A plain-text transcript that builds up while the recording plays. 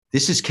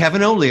This is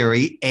Kevin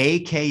O'Leary,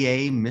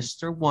 aka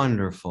Mr.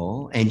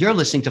 Wonderful, and you're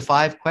listening to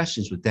Five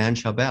Questions with Dan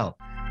Chaubel.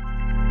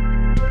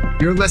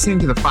 You're listening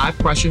to the Five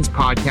Questions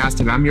podcast,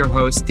 and I'm your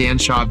host, Dan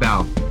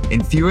Chaubel.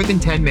 In fewer than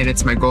 10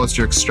 minutes, my goal is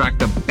to extract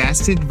the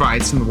best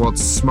advice from the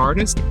world's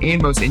smartest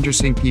and most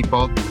interesting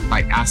people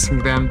by asking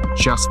them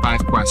just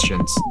 5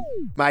 questions.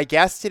 My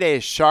guest today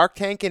is Shark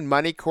Tank and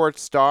Money Court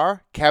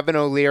star, Kevin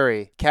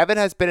O'Leary. Kevin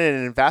has been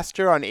an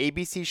investor on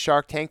ABC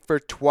Shark Tank for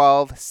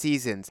 12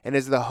 seasons and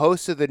is the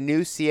host of the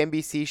new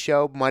CNBC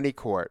show Money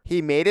Court.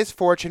 He made his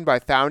fortune by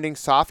founding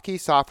SoftKey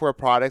Software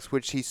Products,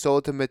 which he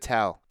sold to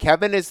Mattel.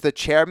 Kevin is the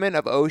chairman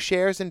of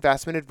O'Shares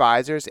Investment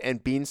Advisors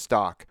and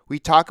Beanstalk. We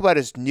talk about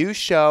his new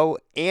show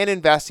and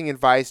investing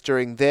advice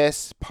during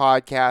this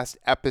podcast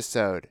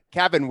episode.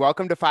 Kevin,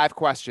 welcome to Five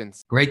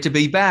Questions. Great to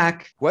be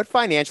back. What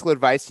financial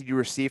advice did you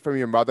receive from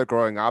your mother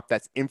growing up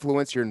that's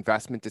influenced your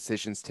investment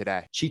decisions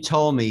today? She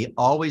told me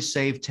always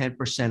save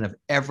 10% of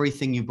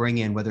everything you bring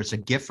in, whether it's a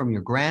gift from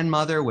your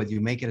grandmother, whether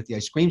you make it at the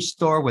ice cream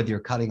store, whether you're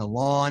cutting a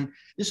lawn.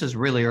 This is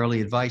really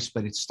early advice,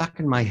 but it's stuck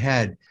in my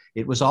head.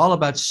 It was all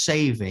about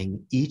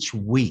saving each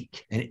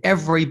week, and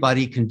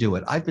everybody can do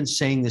it. I've been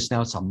saying this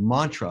now, it's a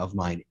mantra of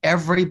mine.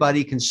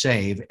 Everybody can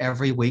save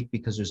every week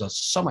because there's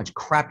so much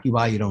crap you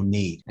buy you don't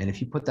need. And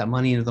if you put that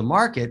money into the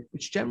market,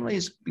 which generally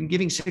has been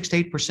giving 6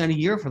 to 8% a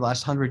year for the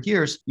last 100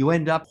 years, you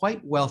end up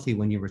quite wealthy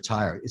when you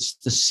retire. It's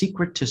the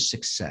secret to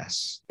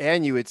success.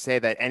 And you would say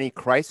that any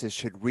crisis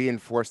should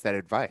reinforce that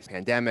advice.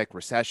 Pandemic,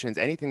 recessions,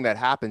 anything that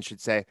happens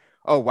should say,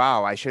 oh,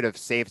 wow, I should have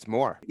saved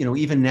more. You know,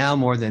 even now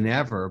more than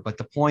ever. But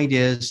the point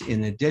is,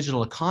 in a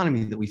digital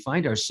economy that we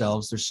find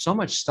ourselves, there's so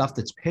much stuff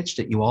that's pitched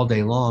at you all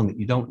day long that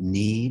you don't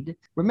need.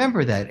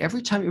 Remember that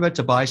every time you're about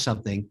to buy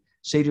something,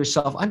 say to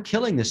yourself, I'm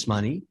killing this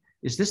money.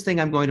 Is this thing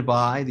I'm going to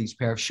buy, these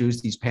pair of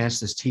shoes, these pants,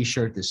 this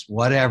t-shirt, this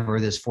whatever,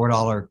 this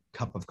 $4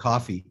 cup of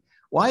coffee,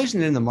 why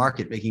isn't it in the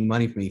market making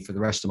money for me for the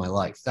rest of my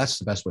life? That's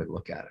the best way to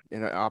look at it.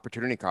 In an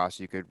opportunity cost,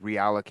 you could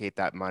reallocate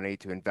that money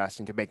to invest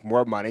and to make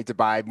more money to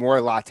buy more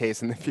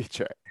lattes in the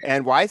future.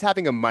 And why is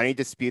having a money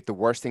dispute the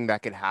worst thing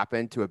that could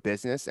happen to a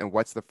business? And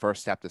what's the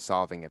first step to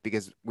solving it?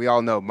 Because we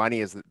all know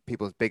money is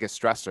people's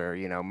biggest stressor.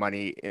 You know,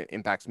 money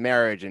impacts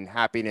marriage and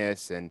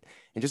happiness and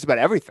just about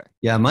everything.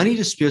 Yeah, money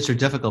disputes are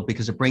difficult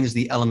because it brings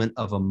the element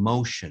of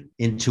emotion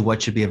into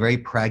what should be a very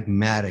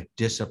pragmatic,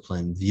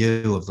 disciplined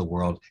view of the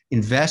world.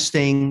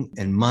 Investing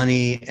and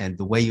money and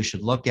the way you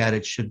should look at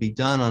it should be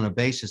done on a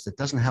basis that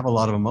doesn't have a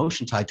lot of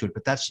emotion tied to it,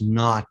 but that's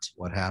not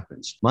what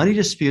happens. Money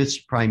disputes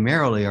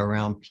primarily are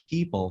around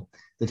people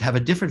that have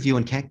a different view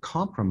and can't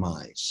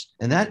compromise.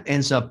 And that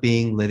ends up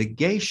being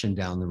litigation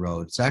down the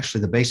road. It's actually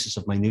the basis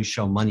of my new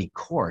show, Money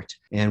Court.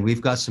 And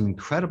we've got some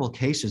incredible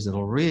cases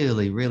that'll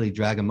really, really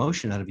drag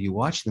emotion out of you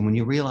watching them when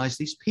you realize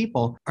these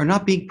people are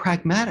not being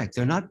pragmatic.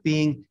 They're not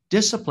being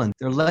disciplined.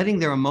 They're letting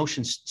their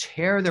emotions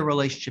tear their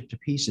relationship to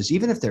pieces,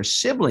 even if they're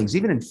siblings,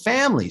 even in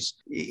families.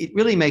 It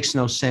really makes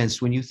no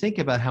sense. When you think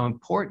about how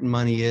important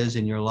money is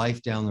in your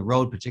life down the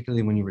road,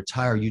 particularly when you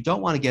retire, you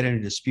don't want to get in a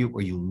dispute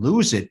where you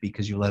lose it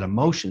because you let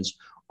emotions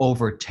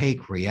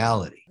overtake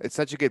reality. It's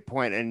such a good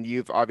point. And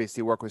you've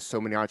obviously worked with so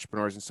many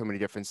entrepreneurs in so many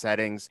different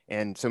settings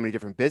and so many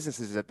different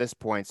businesses at this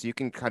point. So you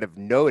can kind of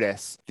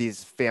notice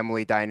these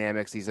family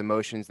dynamics, these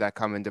emotions that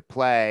come into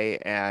play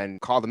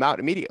and call them out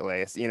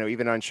immediately. You know,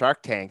 even on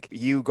Shark Tank,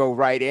 you go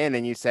right in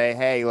and you say,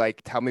 hey,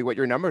 like, tell me what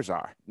your numbers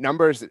are.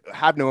 Numbers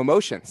have no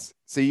emotions.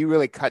 So you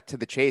really cut to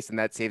the chase, and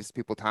that saves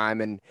people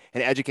time and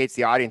educates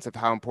the audience of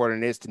how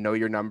important it is to know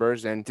your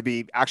numbers and to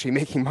be actually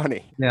making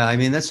money. Yeah, I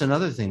mean, that's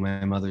another thing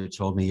my mother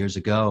told me years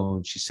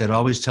ago. She said,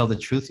 always tell the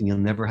truth and you'll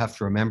never have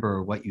to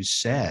remember what you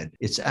said.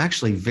 It's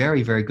actually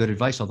very, very good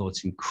advice, although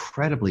it's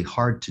incredibly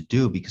hard to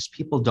do because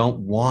people don't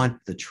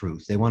want the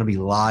truth. They want to be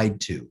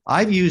lied to.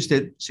 I've used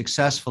it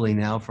successfully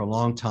now for a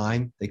long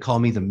time. They call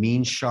me the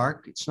mean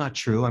shark. It's not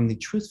true. I'm the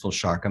truthful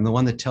shark. I'm the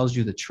one that tells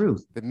you the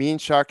truth. The mean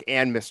shark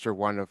and Mr.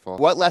 Wonderful.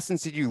 What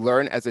lessons did you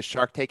learn as a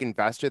Shark Tank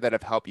investor that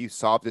have helped you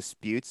solve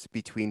disputes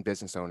between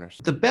business owners?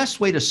 The best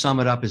way to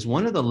sum it up is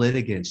one of the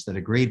litigants that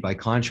agreed by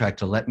contract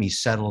to let me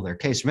settle their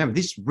case. Remember,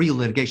 this is real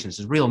litigation. This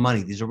is real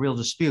money. These are real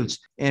disputes.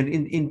 And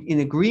in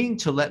agreeing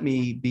to let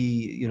me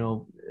be,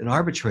 an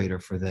arbitrator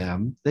for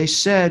them, they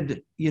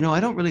said, I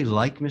don't really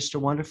like Mr.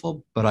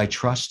 Wonderful, but I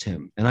trust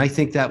him. And I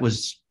think that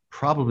was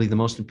probably the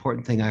most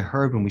important thing I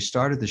heard when we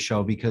started the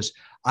show, because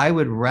I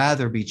would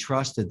rather be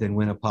trusted than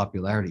win a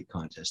popularity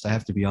contest. I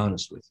have to be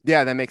honest with you.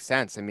 Yeah, that makes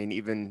sense. I mean,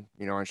 even,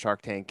 on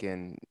Shark Tank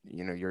and,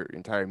 your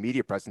entire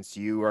media presence,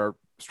 you are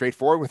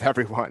straightforward with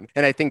everyone.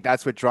 And I think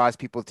that's what draws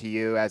people to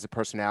you as a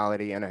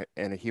personality and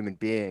a human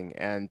being.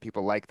 And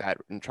people like that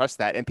and trust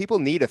that. And people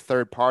need a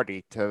third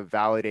party to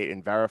validate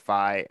and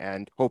verify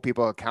and hold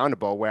people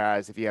accountable.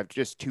 Whereas if you have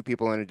just two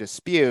people in a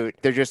dispute,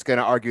 they're just going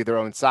to argue their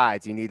own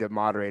sides. You need a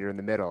moderator in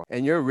the middle.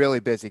 And you're a really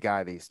busy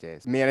guy these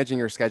days. Managing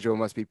your schedule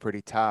must be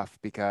pretty tough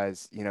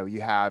because, you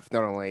have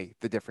not only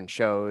the different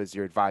shows,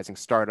 you're advising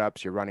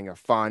startups, you're running a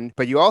fund,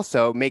 but you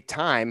also make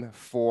time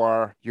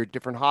for your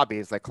different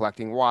hobbies like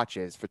collecting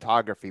watches,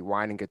 photography, photography,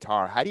 wine, and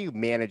guitar. How do you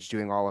manage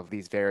doing all of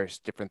these various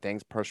different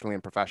things personally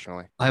and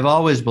professionally? I've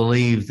always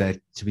believed that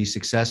to be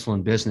successful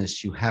in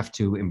business, you have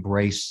to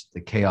embrace the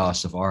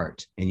chaos of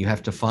art and you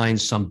have to find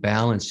some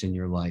balance in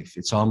your life.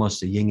 It's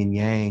almost a yin and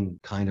yang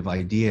kind of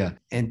idea.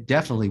 And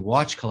definitely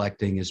watch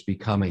collecting has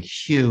become a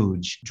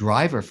huge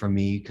driver for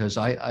me because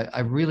I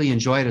really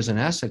enjoy it as an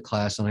asset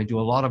class and I do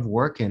a lot of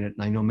work in it.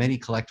 And I know many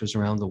collectors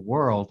around the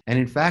world. And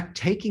in fact,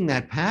 taking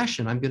that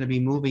passion, I'm going to be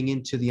moving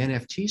into the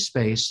NFT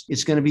space.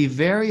 It's going to be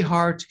very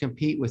hard to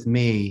compete with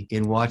me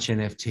in watch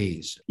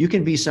NFTs. You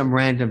can be some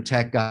random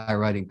tech guy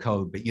writing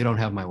code, but you don't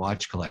have my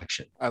watch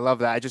collection. I love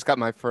that. I just got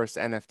my first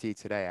NFT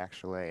today,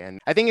 actually. And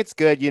I think it's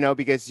good,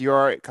 because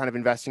you're kind of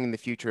investing in the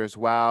future as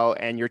well.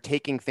 And you're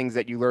taking things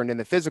that you learned in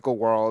the physical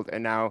world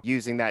and now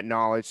using that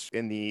knowledge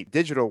in the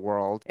digital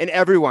world. And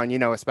everyone,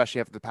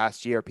 especially after the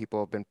past year, people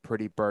have been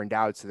pretty burned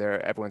out. So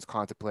everyone's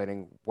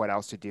contemplating what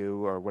else to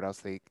do or what else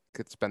they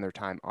could spend their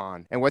time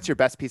on. And what's your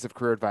best piece of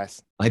career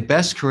advice? My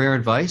best career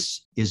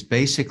advice is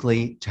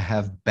basically to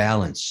have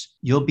balance.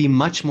 You'll be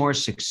much more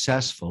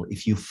successful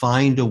if you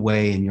find a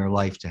way in your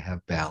life to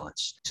have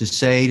balance. To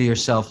say to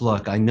yourself,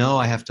 look, I know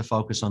I have to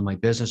focus on my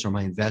business or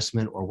my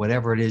investment or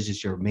whatever it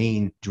is your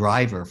main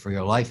driver for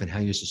your life and how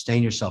you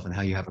sustain yourself and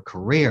how you have a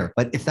career.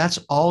 But if that's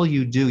all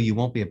you do, you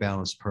won't be a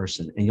balanced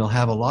person and you'll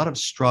have a lot of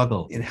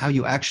struggle in how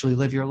you actually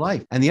live your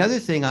life. And the other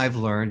thing I've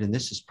learned, and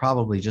this is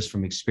probably just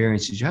from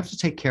experience, is you have to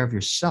take care of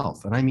yourself.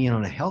 And I mean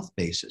on a health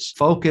basis.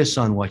 Focus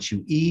on what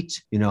you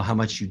eat, how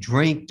much you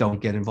drink.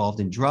 Don't get involved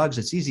in drugs.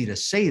 It's easy to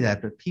say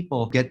that, but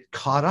people get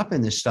caught up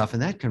in this stuff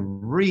and that can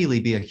really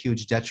be a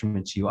huge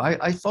detriment to you.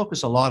 I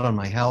focus a lot on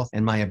my health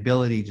and my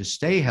ability to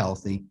stay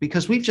healthy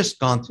because we've just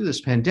gone through this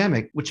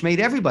pandemic, which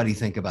made everybody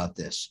think about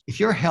this. If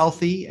you're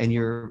healthy and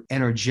you're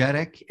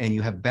energetic and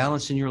you have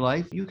balance in your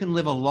life, you can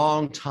live a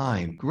long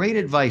time. Great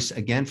advice,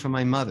 again, from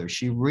my mother.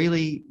 She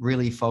really,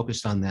 really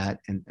focused on that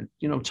and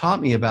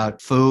taught me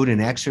about food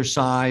and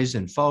exercise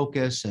and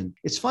focus. And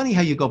it's funny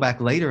how you go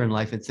back later in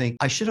life and think,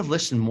 I should have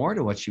listened more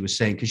to what she was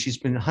saying because she's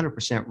been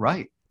 100%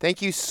 right.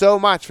 Thank you so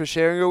much for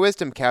sharing your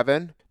wisdom,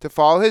 Kevin. To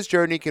follow his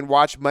journey, you can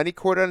watch Money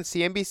Court on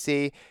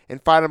CNBC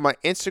and find him on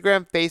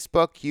Instagram,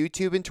 Facebook,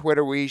 YouTube, and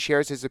Twitter, where he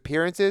shares his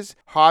appearances,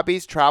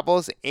 hobbies,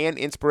 travels, and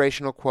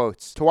inspirational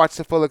quotes. To watch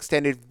the full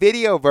extended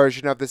video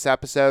version of this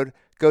episode,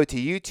 go to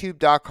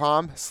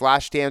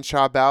youtube.com/Dan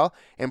Schawbell,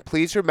 and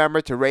please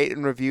remember to rate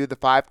and review the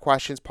 5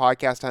 Questions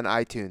podcast on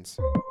iTunes.